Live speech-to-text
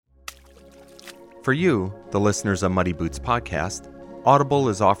For you, the listeners of Muddy Boots podcast, Audible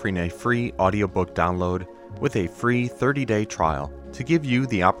is offering a free audiobook download with a free 30-day trial to give you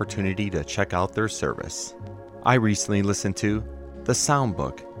the opportunity to check out their service. I recently listened to The Sound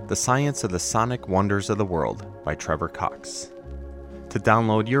Book, The Science of the Sonic Wonders of the World by Trevor Cox. To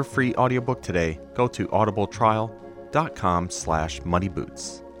download your free audiobook today, go to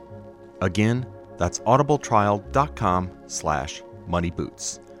audibletrial.com/muddyboots. Again, that's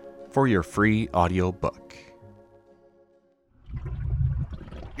audibletrial.com/muddyboots for your free audiobook.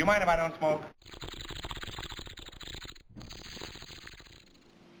 You mind if I don't smoke?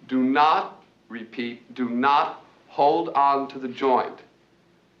 Do not, repeat, do not hold on to the joint.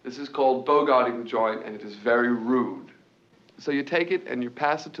 This is called bogarting the joint, and it is very rude. So you take it and you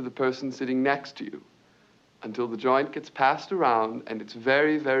pass it to the person sitting next to you until the joint gets passed around and it's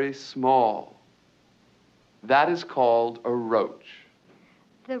very, very small. That is called a roach.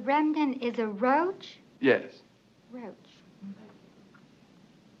 The remnant is a roach? Yes. Roach.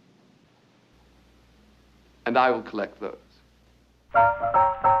 And I will collect those. Close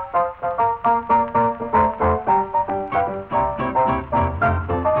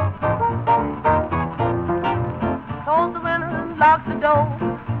the window and lock the door.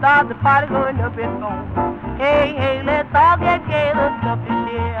 Start the party going up and go. Hey, hey, let's all get gay. Let's up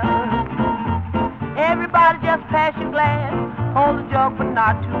this year. Everybody just pass your glass. Hold the jug, but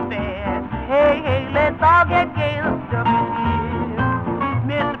not too fast. Hey, hey, let's all get gay. Let's up this year.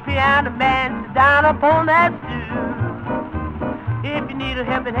 Mr. Piano Man, sit down upon that stool. If you need a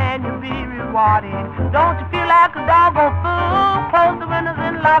helping hand, you'll be rewarded. Don't you feel like a doggone fool? Close the windows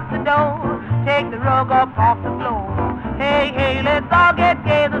and lock the door. Take the rug up off the floor. Hey, hey, let's all get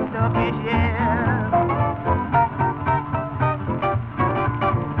gay. The stuff is yeah.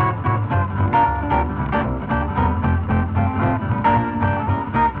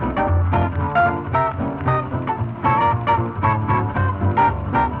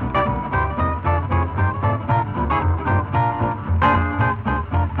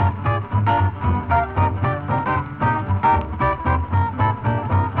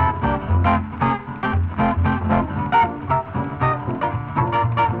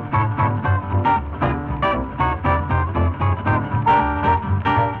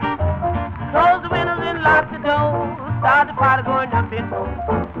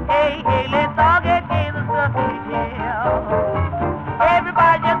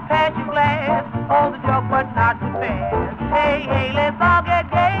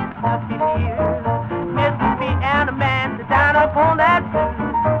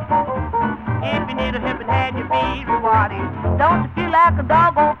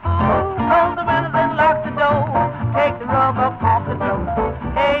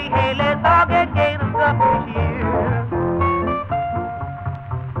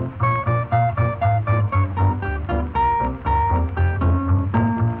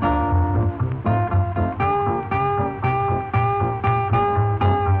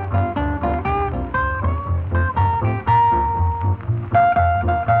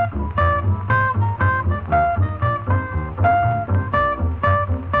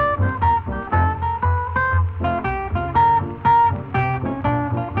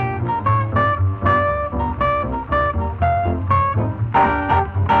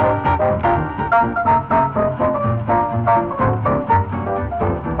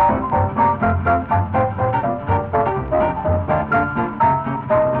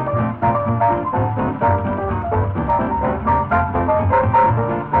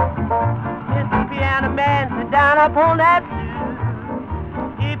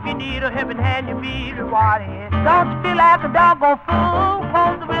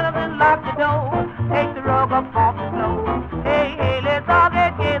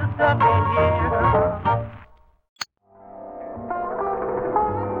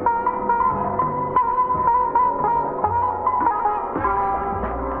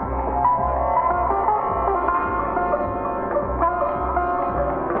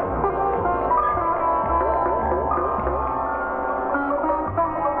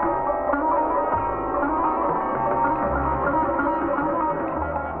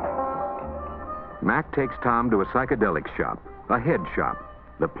 Mac takes Tom to a psychedelic shop, a head shop.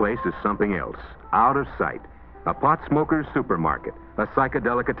 The place is something else, out of sight. A pot smoker's supermarket, a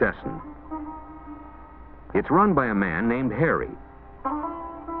psychedelicatessen. It's run by a man named Harry.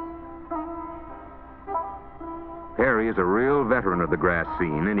 Harry is a real veteran of the grass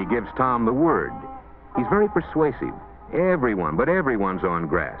scene, and he gives Tom the word. He's very persuasive. Everyone, but everyone's on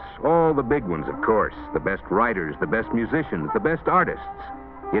grass. All the big ones, of course. The best writers, the best musicians, the best artists.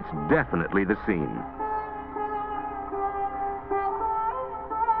 It's definitely the scene.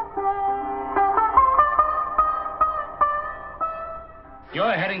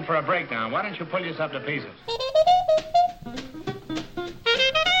 You're heading for a breakdown. Why don't you pull yourself to pieces?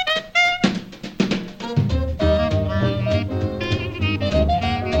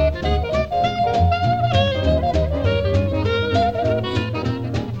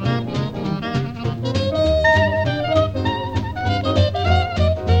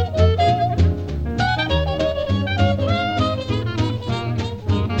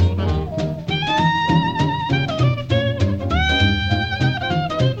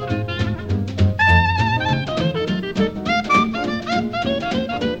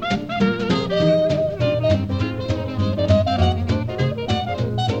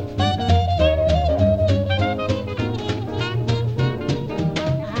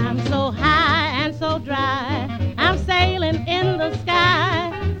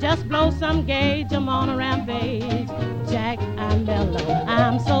 Some gauge, I'm on a rampage. Jack, I'm mellow.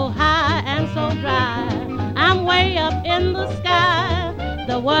 I'm so high and so dry. I'm way up in the sky.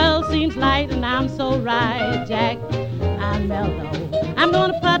 The world seems light and I'm so right. Jack, I'm mellow. I'm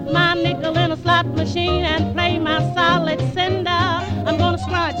gonna put my nickel in a slot machine and play my solid cinder. I'm gonna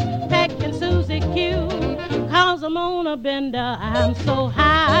scratch Peck and Susie Q, cause I'm on a bender. I'm so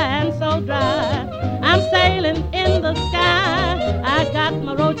high and so dry. I'm sailing in the sky. I got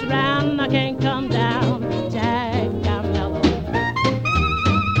my roach around, I can't come down. Jack, I'm mellow.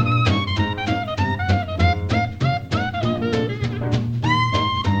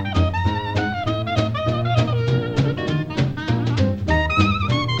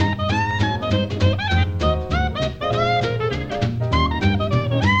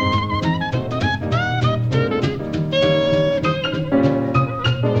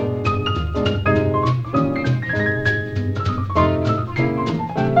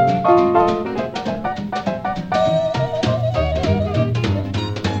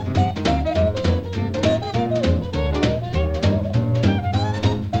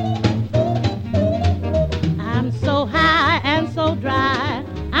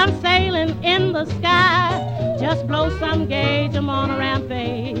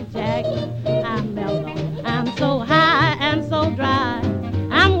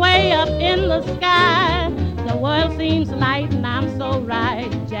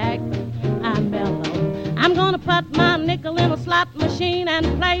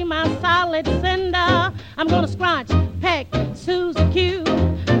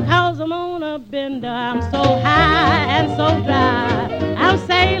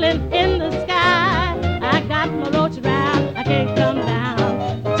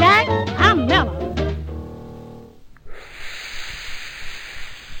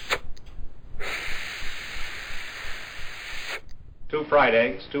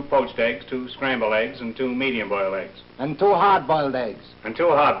 Two poached eggs, 2 scrambled eggs, and 2 medium-boiled eggs. And 2 hard-boiled eggs. And 2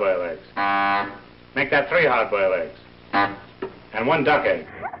 hard-boiled eggs. Make that 3 hard-boiled eggs. And 1 duck egg.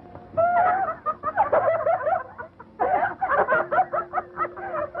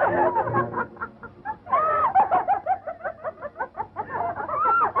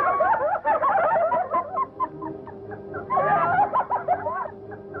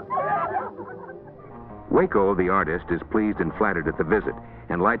 Waco, the artist, is pleased and flattered at the visit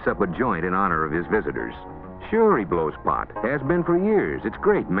and lights up a joint in honor of his visitors. Sure, he blows pot. Has been for years. It's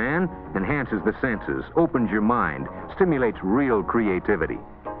great, man. Enhances the senses, opens your mind, stimulates real creativity.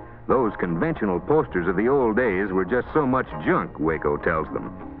 Those conventional posters of the old days were just so much junk, Waco tells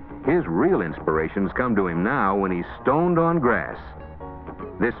them. His real inspirations come to him now when he's stoned on grass.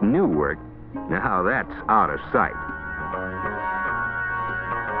 This new work, now that's out of sight.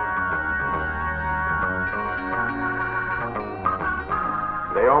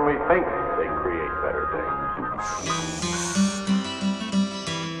 They only think they create better things.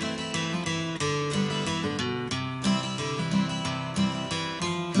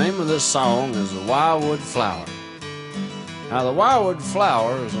 The name of this song is The Wildwood Flower. Now, The Wildwood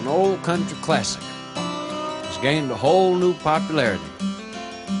Flower is an old country classic. It's gained a whole new popularity.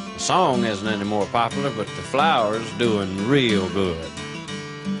 The song isn't any more popular, but the flower's doing real good.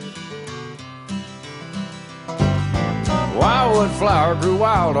 Wildwood flower grew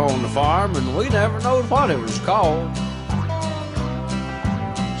wild on the farm, and we never knowed what it was called.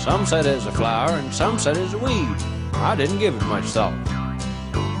 Some said it was a flower, and some said it was a weed. I didn't give it much thought.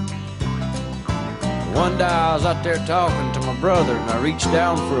 One day I was out there talking to my brother, and I reached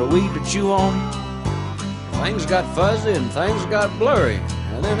down for a weed to chew on. Things got fuzzy, and things got blurry,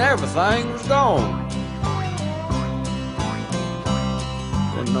 and then everything was gone.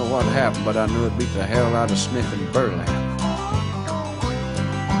 Didn't know what happened, but I knew it beat the hell out of sniffing burlap.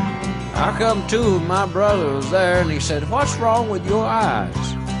 I come to, and my brother was there, and he said, "What's wrong with your eyes?"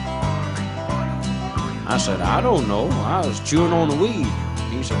 I said, I don't know. I was chewing on the weed.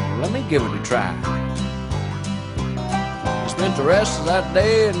 He said, well, let me give it a try. I spent the rest of that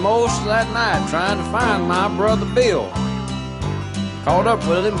day and most of that night trying to find my brother Bill. Caught up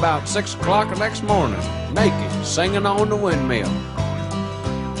with him about 6 o'clock the next morning, naked, singing on the windmill.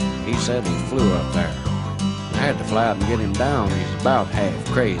 He said he flew up there. I had to fly out and get him down. He's about half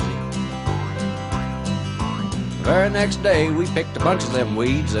crazy. The very next day, we picked a bunch of them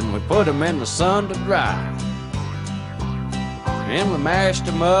weeds and we put them in the sun to dry. Then we mashed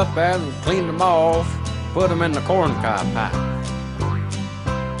them up and we cleaned them off, put them in the corncob pipe.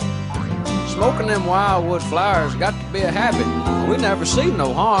 Smoking them wildwood flowers got to be a habit. We never seen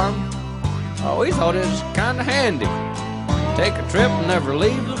no harm. We thought it was kind of handy. Take a trip and never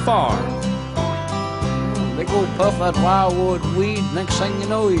leave the farm. They go puff that wildwood weed, next thing you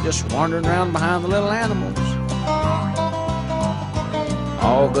know, you're just wandering around behind the little animals.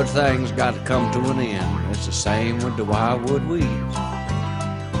 All good things got to come to an end. It's the same with the wildwood weeds.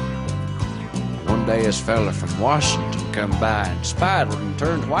 One day this fella from Washington come by and spied one and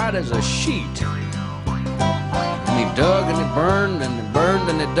turned white as a sheet. And he dug and he burned and he burned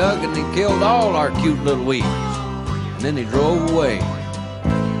and he dug and he killed all our cute little weeds. And then he drove away.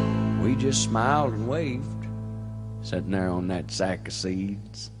 We just smiled and waved, sitting there on that sack of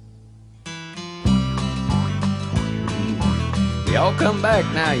seeds. Y'all come back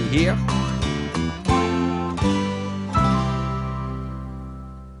now, you hear?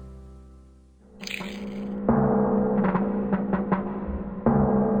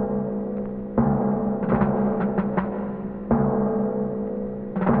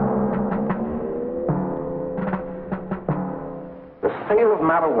 The sale of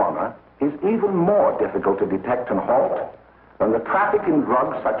marijuana is even more difficult to detect and halt than the traffic in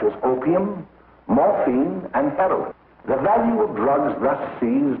drugs such as opium, morphine, and heroin. The value of drugs thus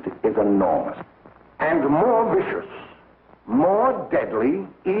seized is enormous, and more vicious, more deadly,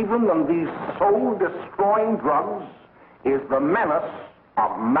 even than these soul-destroying drugs, is the menace of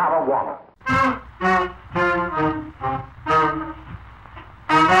marijuana.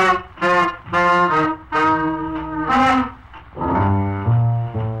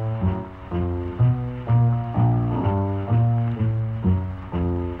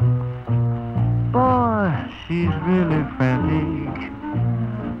 She's really frantic,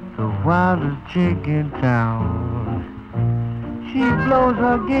 the wildest chick in town. She blows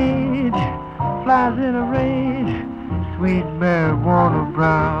her gauge, flies in a rage, sweet marijuana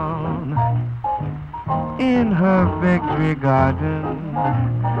brown. In her victory garden,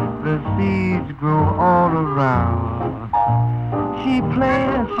 the seeds grow all around. She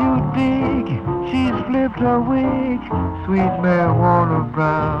plants, you dig, she's flipped her wig, sweet marijuana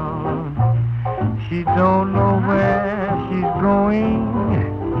brown. She don't know where she's going,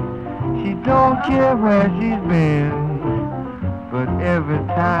 she don't care where she's been, but every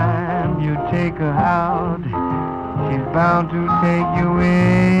time you take her out, she's bound to take you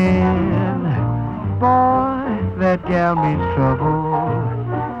in. Boy, that gal means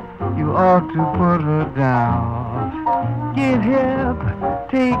trouble, you ought to put her down. Get hip,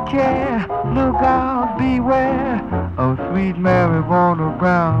 take care, look out, beware of sweet marijuana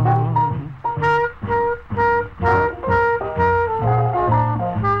brown.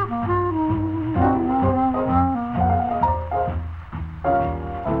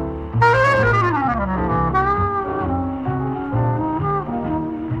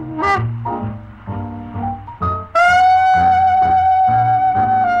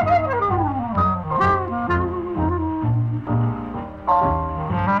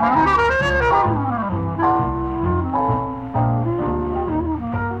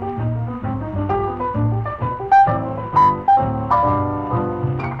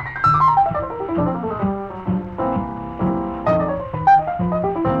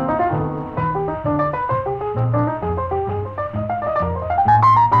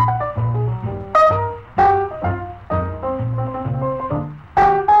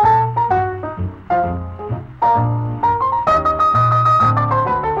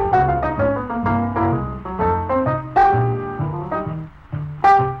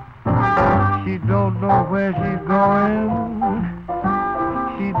 She don't know where she's going,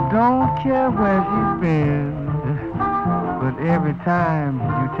 she don't care where she's been, but every time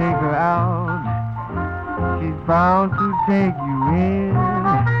you take her out, she's bound to take you in.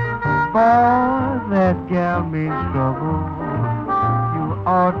 Boy, that gal means trouble, you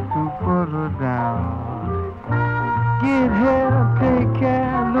ought to put her down. Get help, take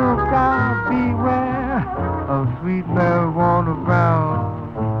care, look out, beware of sweet marijuana brown.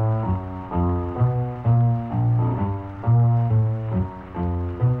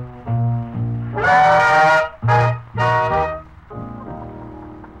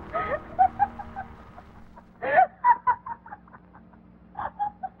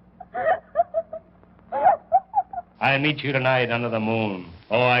 meet you tonight under the moon.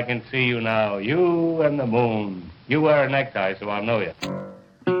 Oh, I can see you now, you and the moon. You wear a necktie, so I'll know you.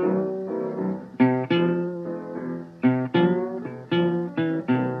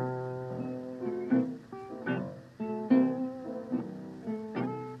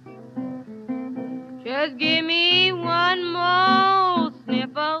 Just give me one more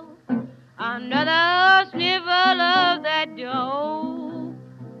sniffle, another sniffle of that dough.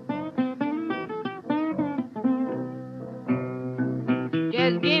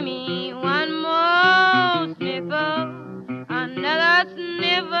 Just give me one more sniffle, another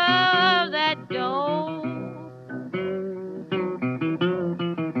sniffle of that dough.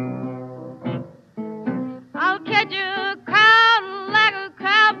 I'll catch a crowd like a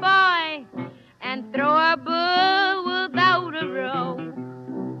cowboy and throw a bull without a rope.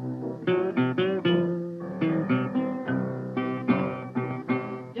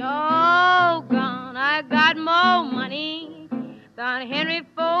 Doggone, I got more money than Henry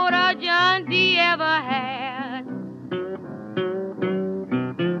Ford or John D. ever had.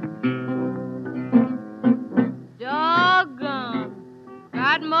 Doggone,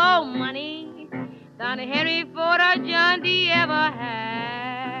 got more money than Henry Ford or John D. ever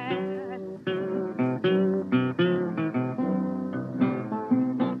had.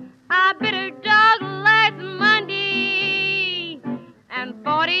 I bit a dog last Monday, and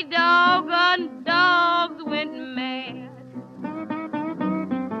 40 doggone dogs went mad.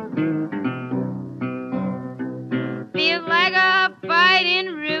 Feels like a fighting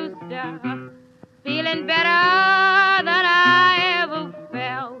rooster, feeling better than I ever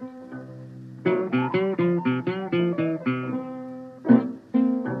felt.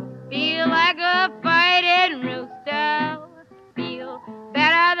 Feel like a fighting rooster, feel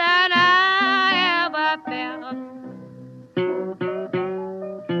better than I ever felt.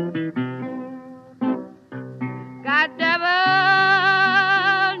 Got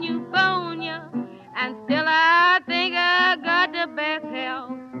double pneumonia, and still I think I got the best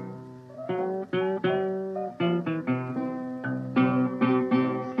health.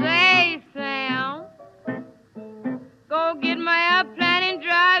 Say, Sam, go get my airplane and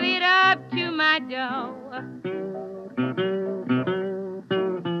drive it up to my door.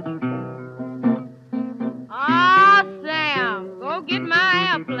 Oh, Sam, go get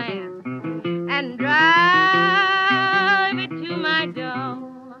my airplane and drive it to my door.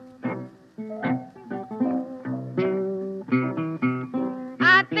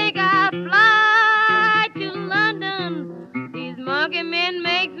 I think I'll fly to London. These monkey men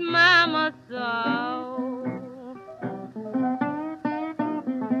makes mama so.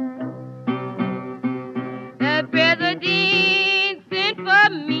 The president sent for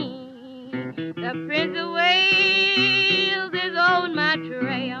me. The Prince of Wales is on my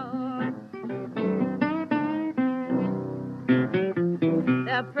trail.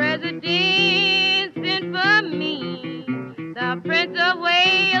 The president sent for me. The Prince of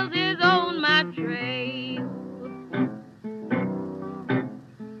Wales is on my trail.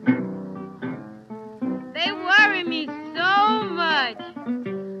 They worry me so much.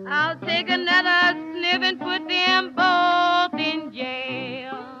 I'll take another sniff and put them both in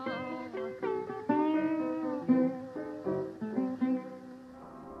jail.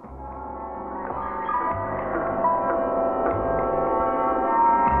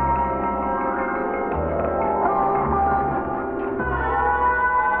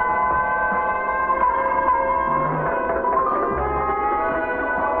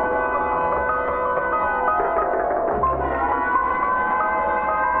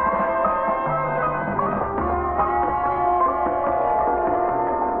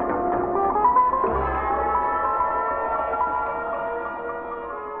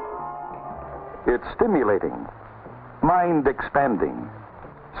 It's stimulating, mind-expanding,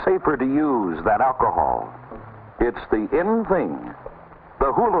 safer to use than alcohol. It's the in thing,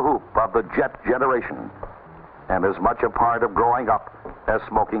 the hula hoop of the jet generation, and as much a part of growing up as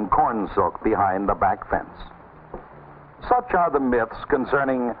smoking corn silk behind the back fence. Such are the myths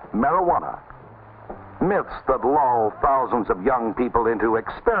concerning marijuana. Myths that lull thousands of young people into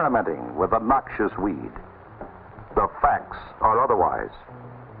experimenting with a noxious weed. The facts are otherwise.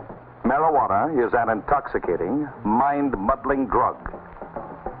 Marijuana is an intoxicating, mind-muddling drug.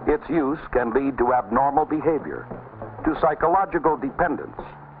 Its use can lead to abnormal behavior, to psychological dependence,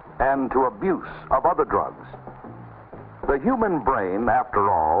 and to abuse of other drugs. The human brain, after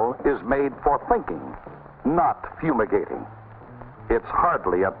all, is made for thinking, not fumigating. It's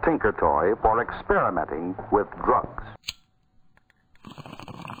hardly a tinker toy for experimenting with drugs.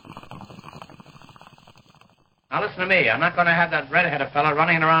 Now listen to me. I'm not going to have that red-headed fella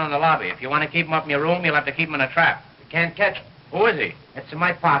running around in the lobby. If you want to keep him up in your room, you'll have to keep him in a trap. Can't catch him. Who is he? It's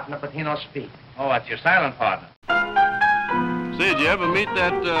my partner, but he no speak. Oh, that's your silent partner. Say, did you ever meet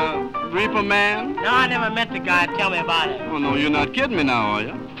that reefer man? No, I never met the guy. Tell me about it. Oh, no, you're not kidding me now, are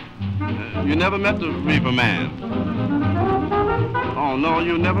you? You never met the reefer man? Oh, no,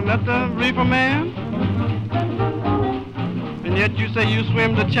 you never met the reefer man? And yet you say you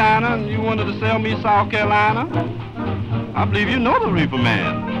swim to China and you wanted to sell me South Carolina? I believe you know the reefer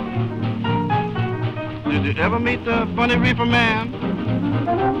man. Did you ever meet the funny reefer man?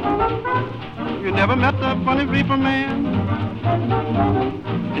 You never met the funny reefer man?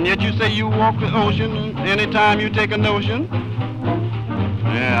 And yet you say you walk the ocean anytime you take a notion?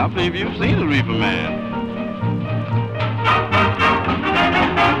 Yeah, I believe you've seen the reefer man.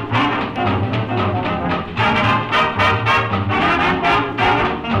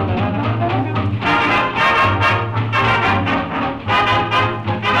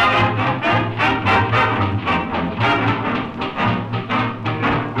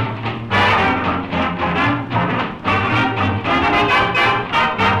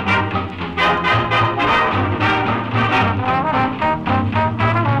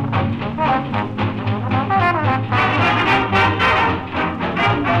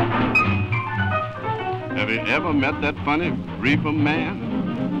 Ever met that funny reefer man?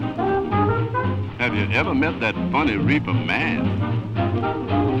 Have you ever met that funny reefer man?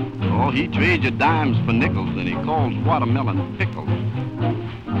 Oh, he trades your dimes for nickels and he calls watermelon pickles.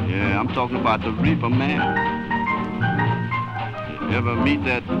 Yeah, I'm talking about the reefer man. You ever meet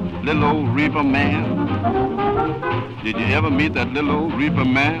that little old reefer man? Did you ever meet that little old reefer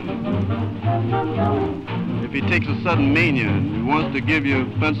man? If he takes a sudden mania and he wants to give you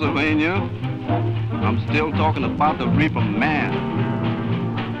Pennsylvania, I'm still talking about the reefer man.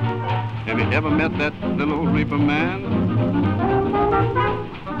 Have you ever met that little old reefer man?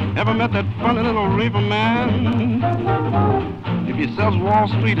 Ever met that funny little reefer man? If he sells Wall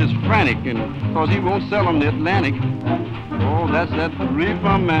Street is frantic and because he won't sell on the Atlantic. Oh, that's that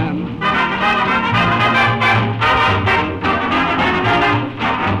reefer man.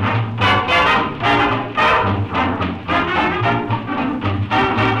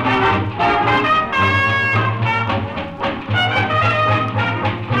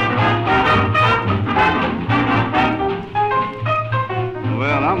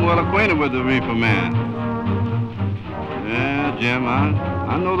 Acquainted with the reefer man. Yeah, Jim,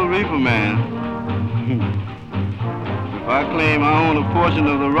 I know the reefer man. If I claim I own a portion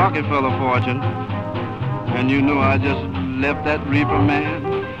of the Rockefeller fortune, and you know I just left that reefer man.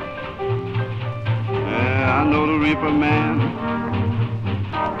 Yeah, I know the reefer man.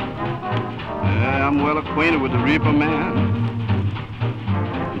 Yeah, I'm well acquainted with the reefer man.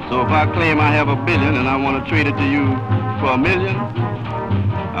 So if I claim I have $1 billion and I want to trade it to you for $1 million,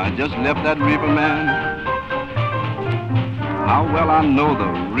 I just left that reefer man. How well I know the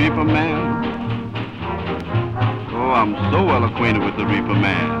reefer man. Oh, I'm so well acquainted with the reefer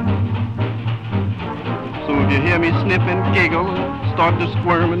man. So if you hear me snip and giggle, start to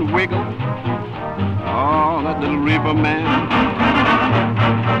squirm and wiggle, oh, that little reefer man.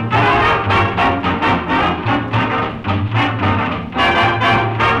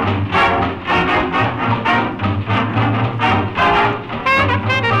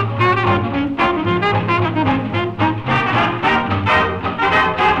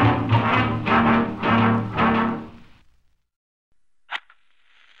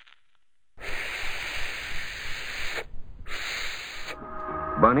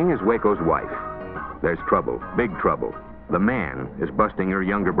 Bunny is Waco's wife. There's trouble, big trouble. The man is busting her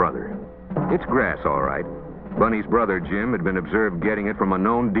younger brother. It's grass, all right. Bunny's brother, Jim, had been observed getting it from a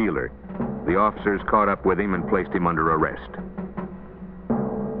known dealer. The officers caught up with him and placed him under arrest.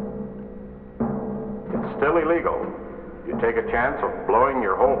 It's still illegal. You take a chance of blowing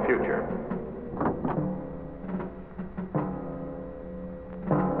your whole future.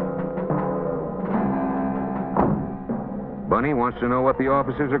 Bunny wants to know what the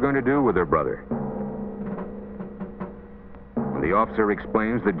officers are going to do with her brother. The officer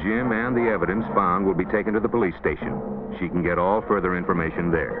explains that Jim and the evidence found will be taken to the police station. She can get all further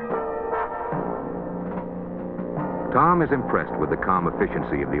information there. Tom is impressed with the calm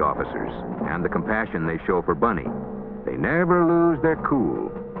efficiency of the officers and the compassion they show for Bunny. They never lose their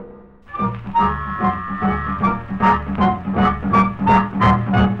cool.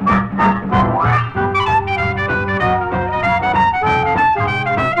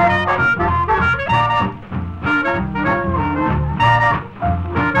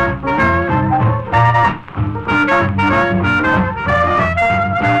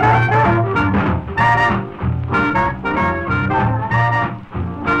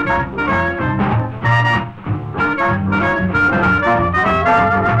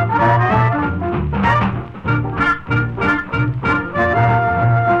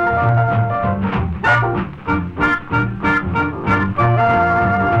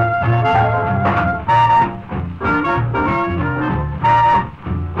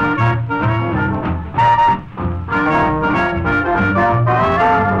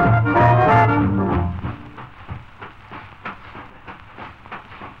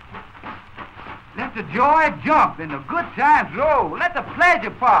 jump and the good times roll. Let the pleasure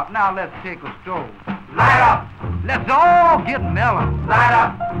pop. Now let's take a stroll. Light up. Let's all get mellow. Light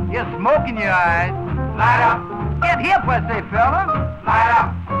up. Get smoke in your eyes. Light up. Get hip, I say, fella. Light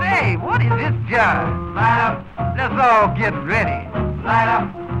up. Say, what is this jive? Light up. Let's all get ready. Light up.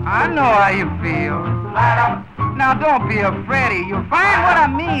 I know how you feel. Light up. Now don't be afraid. You'll find what I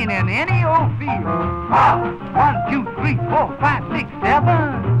mean in any old field. 1, 2, 3, 4, 5, 6,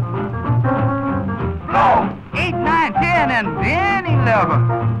 7. Blow. 8, 9, 10, and then 11.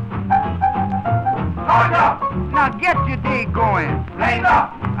 Light up. Now get your day going. Blaze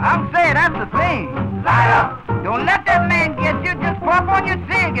up. I'm saying that's the thing. Light up. Don't let that man get you. Just pop on your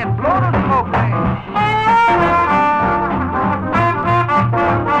cig and blow the smoke ring.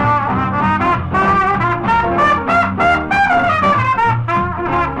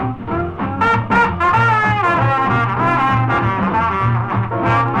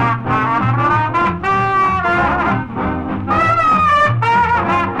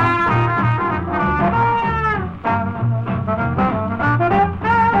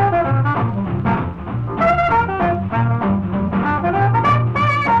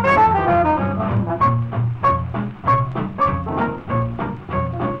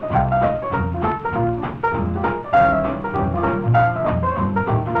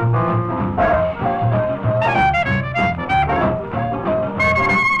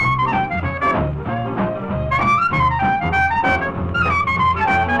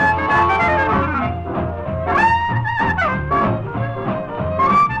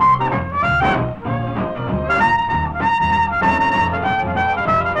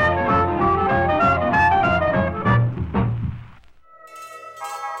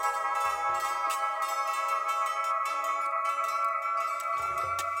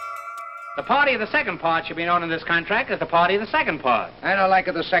 The party of the second part should be known in this contract as the party of the second part. I don't like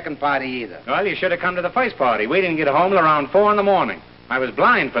it the second party either. Well, you should have come to the first party. We didn't get home till around 4 in the morning. I was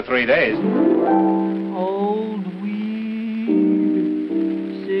blind for 3 days. Old weed,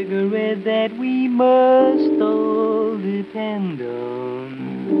 cigarette that we must all depend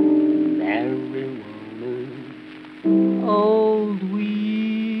on. Marijuana. Old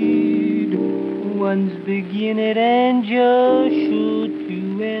weed, one's beginning and just sure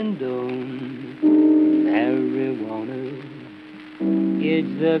to end on. Marijuana.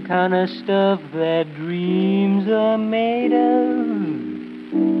 It's the kind of stuff that dreams are made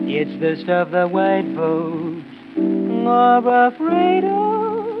of. It's the stuff that white folks are afraid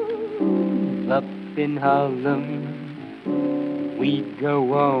of. Up in Harlem, we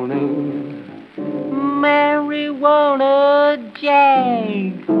go on a marijuana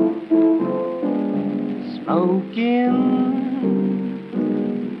jag, smoking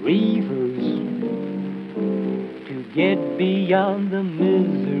reefers to get beyond the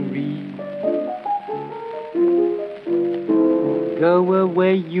misery. Go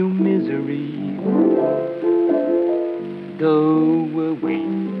away, you misery. Go away.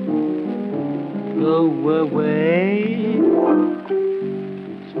 Go away.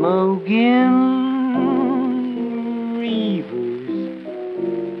 Smoking reefers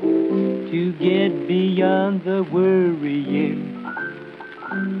to get beyond the worrying.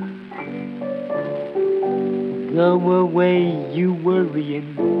 Go away, you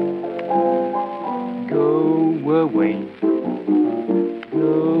worrying. Go away.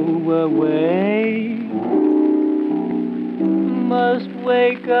 Go away. Must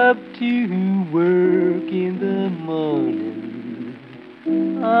wake up to work in the morning.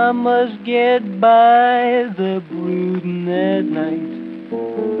 I must get by the brooding at night.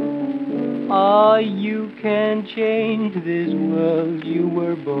 Oh, you can change this world you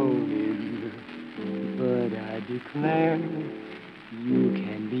were born in, but I declare you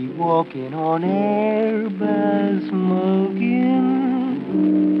can be walking on air by smoking.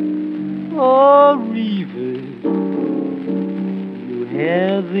 Oh, reefers, you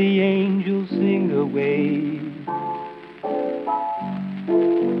have the angels sing away,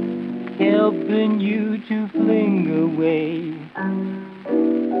 helping you to fling away.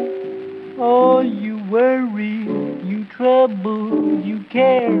 Oh, you worry, you trouble, you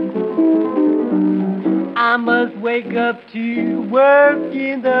care. I must wake up to work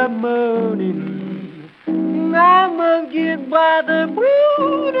in the morning. I must get by the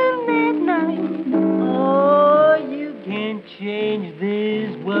brooding at night. Oh, you can't change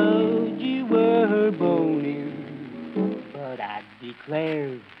this world you were born in, but I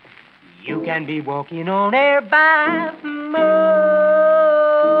declare you can be walking on air by smoking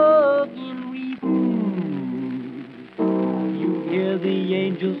reefers. You hear the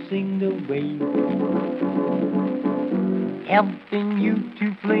angels sing away, helping you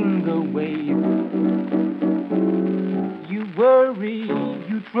to fling away.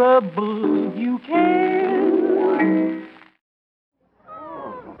 into trouble, you can.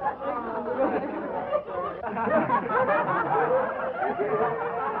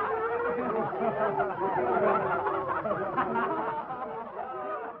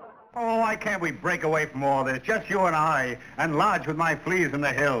 Oh, why can't we break away from all this? Just you and I, and lodge with my fleas in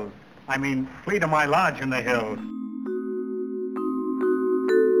the hills. I mean, flee to my lodge in the hills.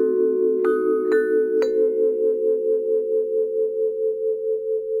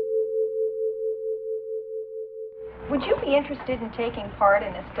 Would you be interested in taking part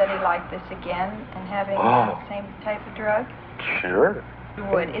in a study like this again and having the same type of drug? Sure. You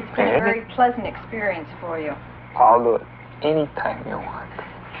would. It's been a very pleasant experience for you. I'll do it anytime you want.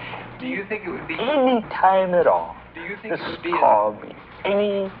 Do you think it would be... Any time at all. Do you think Just it would be... call me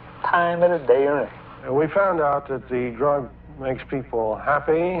any time of the day or night. We found out that the drug makes people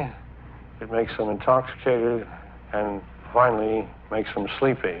happy, it makes them intoxicated, and finally makes them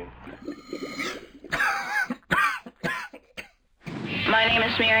sleepy. My name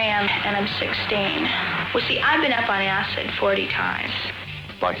is Miriam, and I'm 16. Well, see, I've been up on acid 40 times.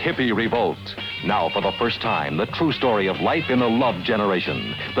 The Hippie Revolt. Now, for the first time, the true story of life in the love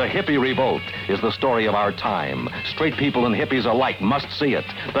generation. The Hippie Revolt is the story of our time. Straight people and hippies alike must see it.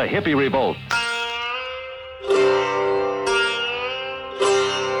 The Hippie Revolt.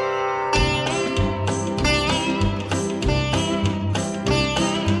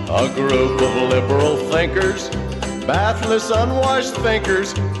 A group of liberal thinkers, bathless, unwashed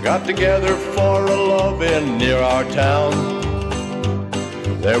thinkers, got together for a love-in near our town.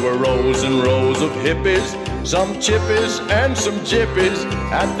 There were rows and rows of hippies, some chippies and some jippies,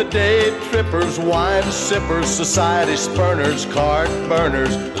 at the day trippers, wine sippers, society spurners, card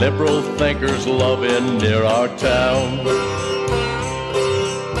burners, liberal thinkers love-in near our town.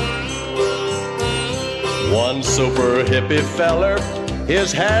 One super hippie feller,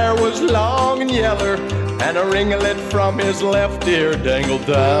 his hair was long and yeller, and a ringlet from his left ear dangled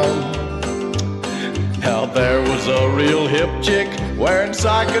down. Now there was a real hip chick wearing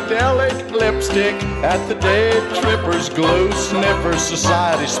psychedelic lipstick at the day trippers, glue sniffers,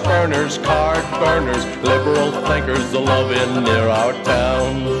 society spurners, card burners, liberal thinkers, the love-in near our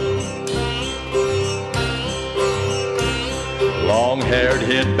town. Long-haired,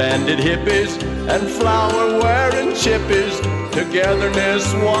 hit-banded hippies and flower-wearing chippies,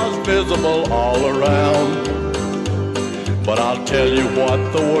 togetherness was visible all around. But I'll tell you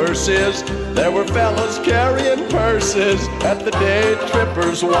what the worst is, there were fellas carrying purses at the day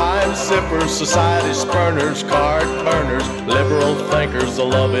trippers, wine sippers, society spurners, card burners, liberal thinkers, the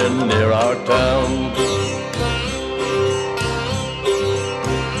love-in near our town.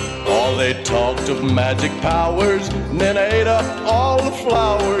 All they talked of magic powers, and then ate up all the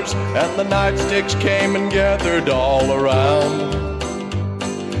flowers, and the nightsticks came and gathered all around.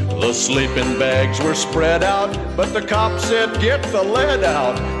 The sleeping bags were spread out, but the cops said, get the lead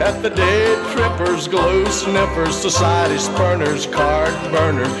out. At the day trippers, glue sniffers, society spurners, card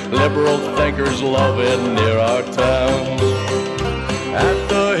burners, liberal thinkers love-in near our town. At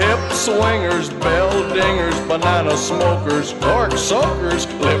the hip swingers, bell dingers, banana smokers, cork soakers,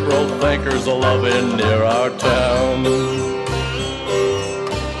 liberal thinkers love-in near our town.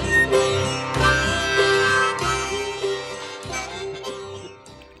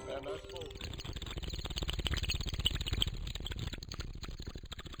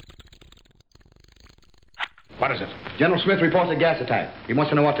 What is it? General Smith reports a gas attack. He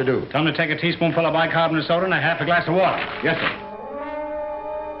wants to know what to do. Tell him to take a teaspoonful of bicarbonate soda and a half a glass of water. Yes, sir.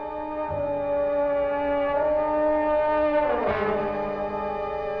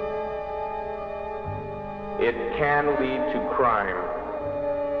 It can lead to crime.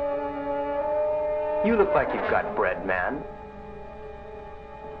 You look like you've got bread, man.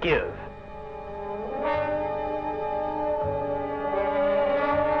 Give.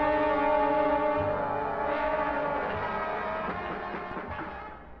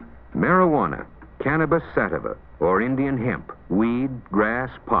 Marijuana, cannabis sativa, or Indian hemp, weed,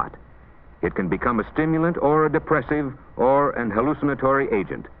 grass, pot. It can become a stimulant or a depressive or an hallucinatory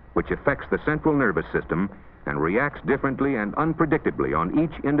agent, which affects the central nervous system and reacts differently and unpredictably on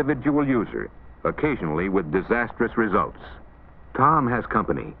each individual user, occasionally with disastrous results. Tom has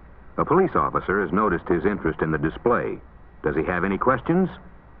company. A police officer has noticed his interest in the display. Does he have any questions?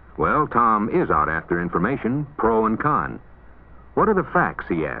 Well, Tom is out after information, pro and con. What are the facts,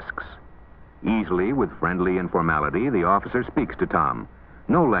 he asks. Easily, with friendly informality, the officer speaks to Tom.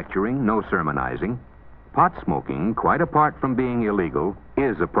 No lecturing, no sermonizing. Pot smoking, quite apart from being illegal,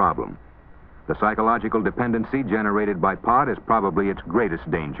 is a problem. The psychological dependency generated by pot is probably its greatest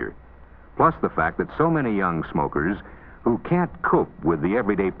danger. Plus the fact that so many young smokers who can't cope with the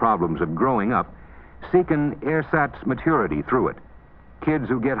everyday problems of growing up seek an ersatz maturity through it. Kids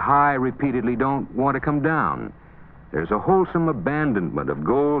who get high repeatedly don't want to come down. There's a wholesome abandonment of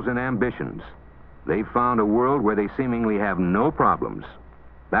goals and ambitions. They've found a world where they seemingly have no problems.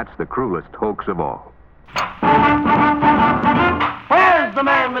 That's the cruelest hoax of all. Where's the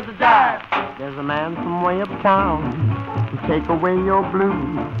man with the jive? There's a man from way uptown to take away your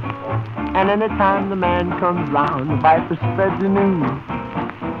blues. And anytime the man comes round, the viper spreads the news.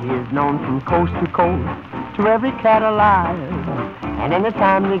 He is known from coast to coast to every cat alive. And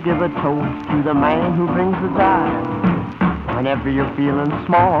anytime they give a toast to the man who brings the jive. Whenever you're feeling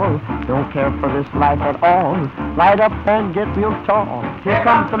small, don't care for this life at all, light up and get real tall. Here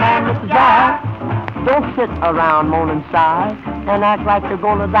comes the man with the jive. Don't sit around moan and sigh and act like you're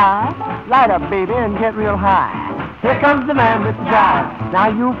gonna die. Light up, baby, and get real high. Here comes the man with the jive. Now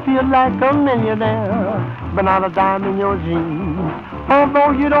you feel like a millionaire, but not a dime in your jeans.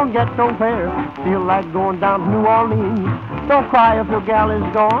 Although you don't get nowhere, feel like going down to New Orleans. Don't cry if your gal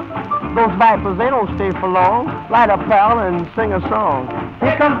is gone. Those vipers, they don't stay for long. Light up, pal, and sing a song.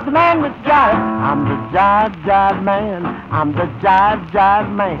 Here comes the man with jive. I'm the jive, jive man. I'm the jive,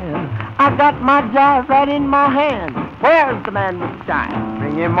 jive man. I got my jive right in my hand. Where's the man with jive?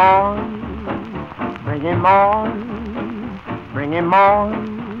 Bring him on. Bring him on. Bring him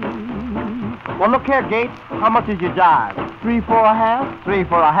on. Well, look here, Gates. How much is your jive? 3 for a half? 3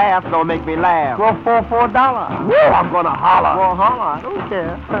 for a half don't make me laugh. Well, 4 for $1. Whoa, I'm gonna holler. Well, holler, I don't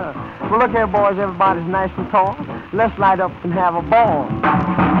care. Well, look here, boys, everybody's nice and tall. Let's light up and have a ball.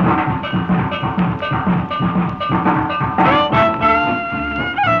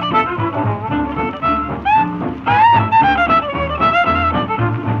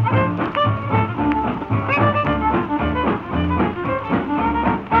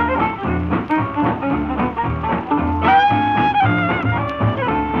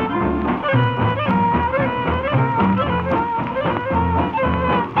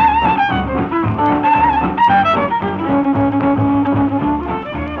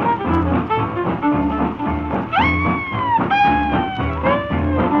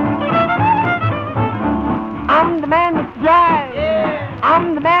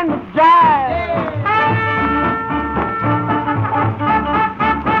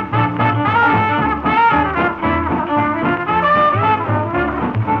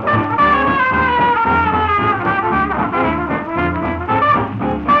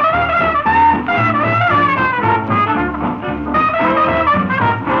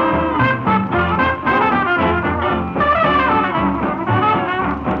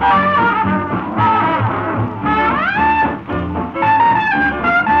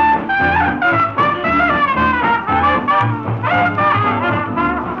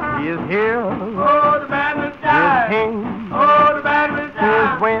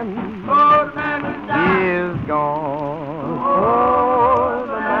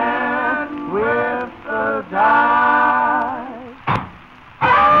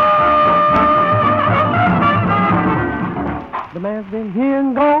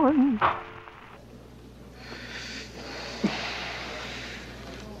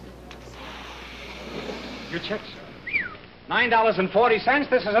 Your check, sir. $9.40.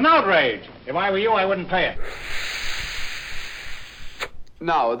 This is an outrage. If I were you, I wouldn't pay it.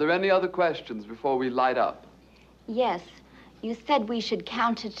 Now, are there any other questions before we light up? Yes. You said we should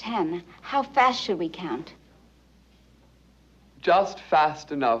count to 10. How fast should we count? Just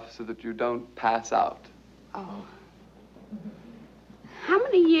fast enough so that you don't pass out. Oh. How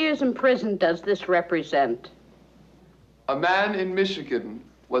many years in prison does this represent? A man in Michigan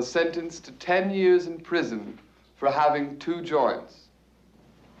was sentenced to 10 years in prison for having 2 joints.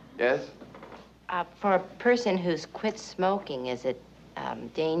 Yes? For a person who's quit smoking, is it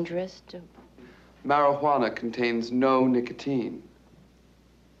dangerous to... Marijuana contains no nicotine.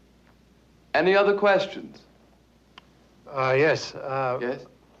 Any other questions? Yes. Yes?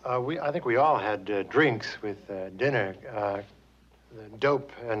 I think we all had drinks with dinner. The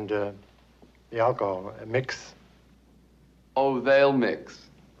dope and the alcohol mix. Oh, they'll mix.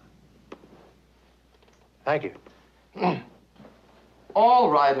 Thank you. All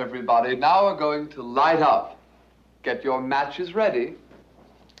right, everybody. Now we're going to light up. Get your matches ready.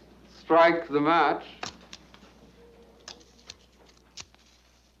 Strike the match.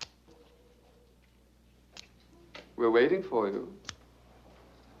 We're waiting for you.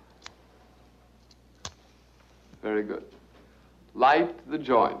 Very good. Light the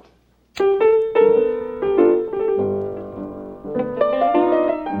joint.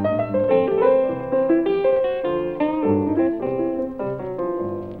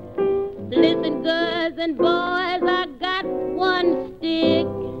 Listen, girls and boys, I got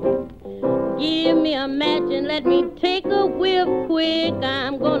me a match and let me take a whiff quick.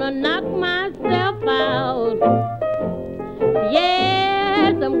 I'm gonna knock myself out.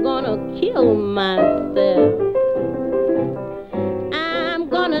 Yes, I'm gonna kill myself. I'm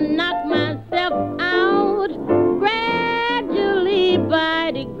gonna knock myself out gradually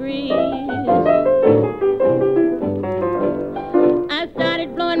by degrees. I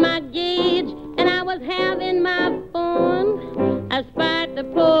started blowing my gauge and I was having my fun. I spied the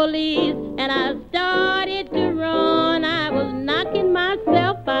police and I started to run. I was knocking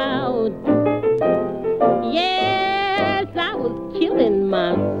myself out. Yes, I was killing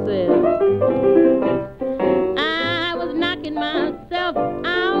myself. I was knocking myself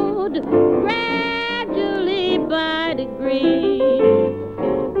out gradually by degrees.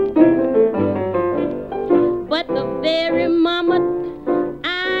 But the very moment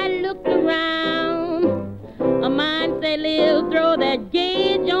I looked around, a mind said, Lil, throw that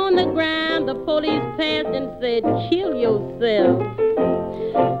gauge on the ground. The police passed and said, kill yourself.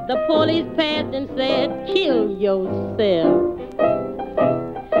 The police passed and said, kill yourself.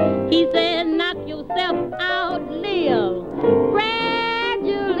 He said, knock yourself out, Lil,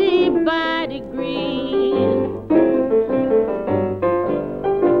 gradually by degrees.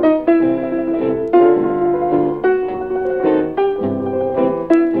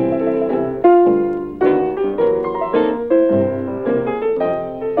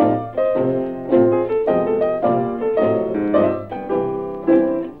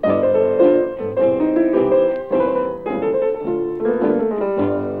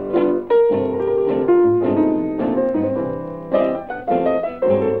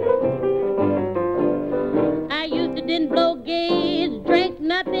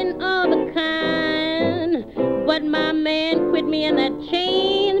 But my man quit me and that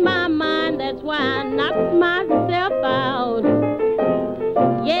changed my mind. That's why I knocked myself out.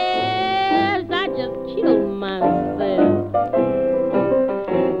 Yes, I just killed myself.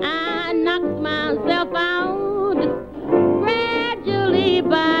 I knocked myself out gradually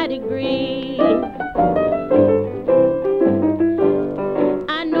by degrees.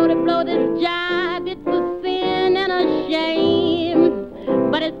 I know to blow this jive, it's a sin and a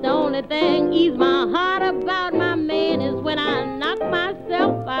shame. But it's the only thing ease my heart about my man is when I knock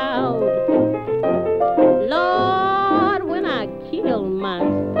myself out. Lord, when I kill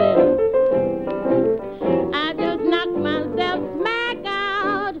myself, I just knock myself smack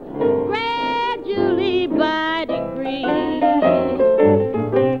out gradually by degrees.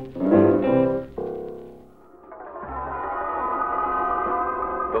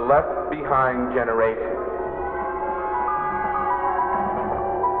 The Left Behind Generation.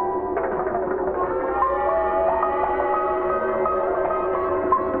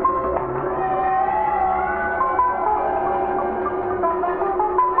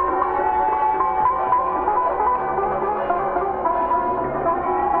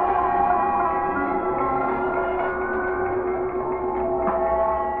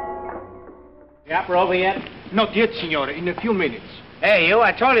 The opera over yet? Not yet, Signore. In a few minutes. Hey, you,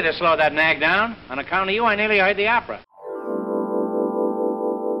 I told you to slow that nag down. On account of you, I nearly heard the opera.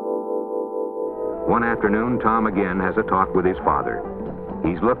 One afternoon, Tom again has a talk with his father.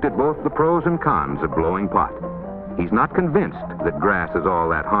 He's looked at both the pros and cons of blowing pot. He's not convinced that grass is all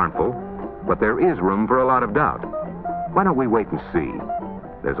that harmful, but there is room for a lot of doubt. Why don't we wait and see?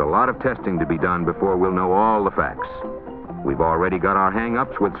 There's a lot of testing to be done before we'll know all the facts. We've already got our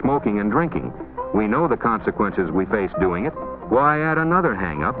hang-ups with smoking and drinking. We know the consequences we face doing it. Why add another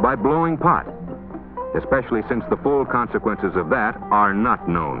hang-up by blowing pot? Especially since the full consequences of that are not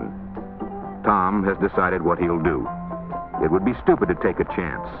known. Tom has decided what he'll do. It would be stupid to take a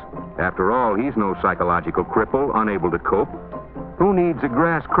chance. After all, he's no psychological cripple, unable to cope. Who needs a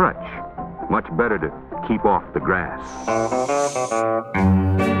grass crutch? Much better to keep off the grass.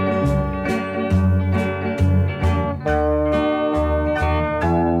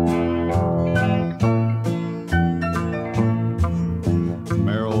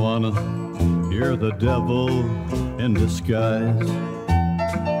 Marijuana, you're the devil in disguise.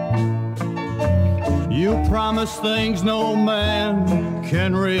 You promise things no man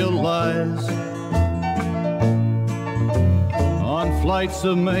can realize. On flights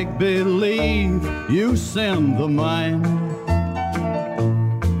of make-believe, you send the mind.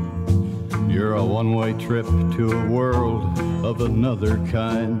 You're a one-way trip to a world of another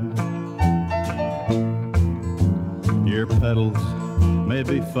kind. Your petals may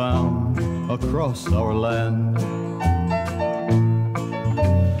be found across our land.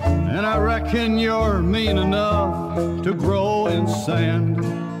 And I reckon you're mean enough to grow in sand.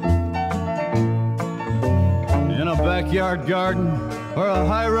 In a backyard garden or a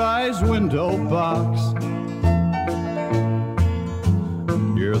high-rise window box.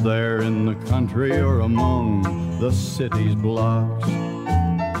 You're there in the country or among the city's blocks.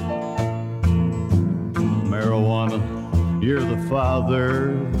 Marijuana, you're the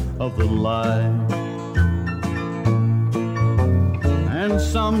father of the lie. And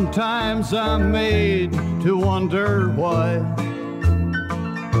sometimes I'm made to wonder why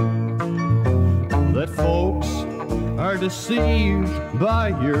that folks are deceived by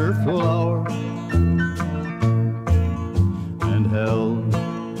your flower and held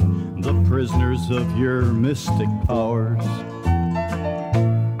the prisoners of your mystic powers.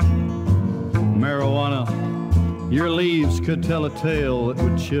 Marijuana, your leaves could tell a tale that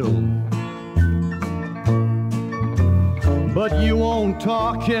would chill. But you won't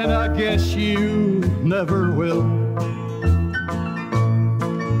talk, and I guess you never will.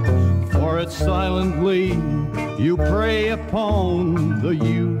 For it's silently you prey upon the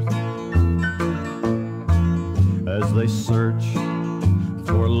youth as they search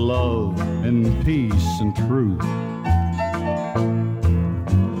for love and peace and truth.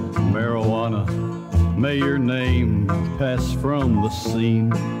 Marijuana, may your name pass from the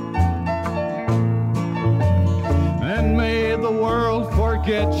scene, and may the world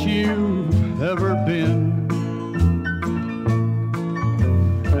forget you've ever been.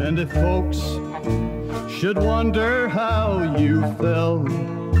 And if folks should wonder how you fell,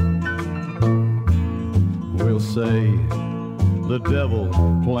 we'll say the devil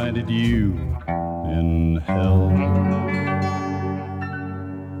planted you in hell.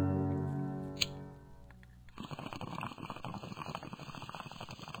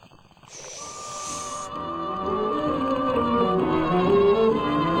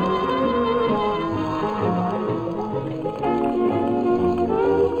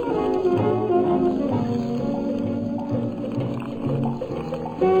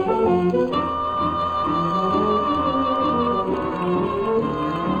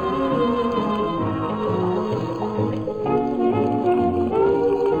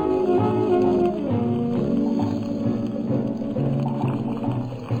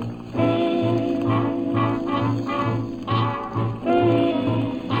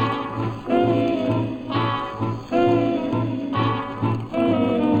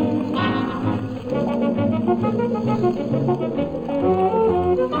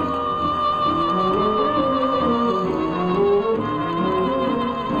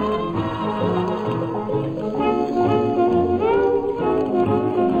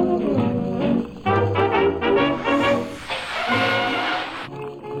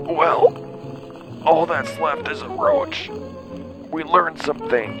 Well, all that's left is a roach. We learned some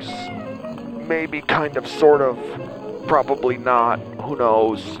things. Maybe kind of, sort of, probably not, who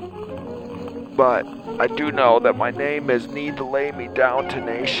knows. But I do know that my name is Need to Lay Me Down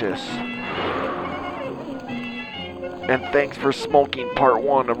Tenacious. And thanks for smoking part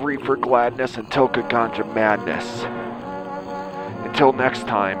 1 of Reefer Gladness and Toka Ganja Madness. Until next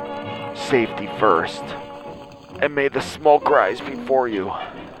time, safety first. And may the smoke rise before you.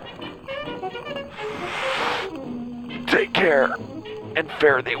 Take care, and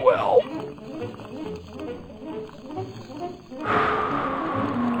fare thee well.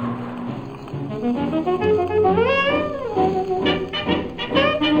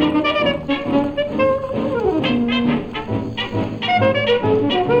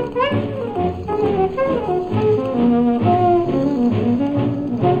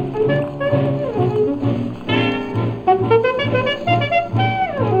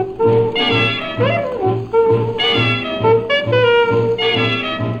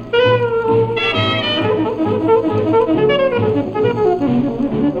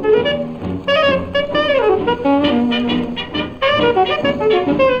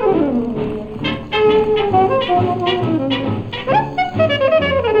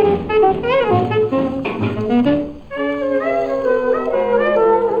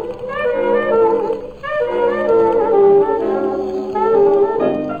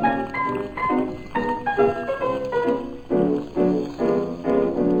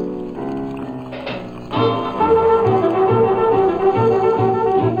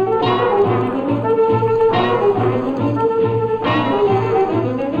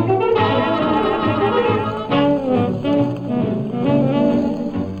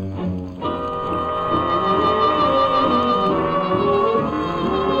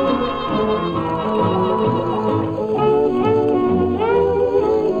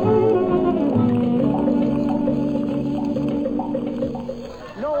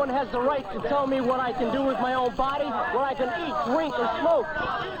 What I can do with my own body, what I can can eat, drink, or smoke.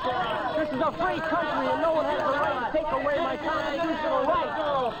 This is a free country, and no one has the right to take away my constitutional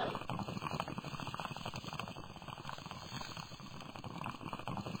rights.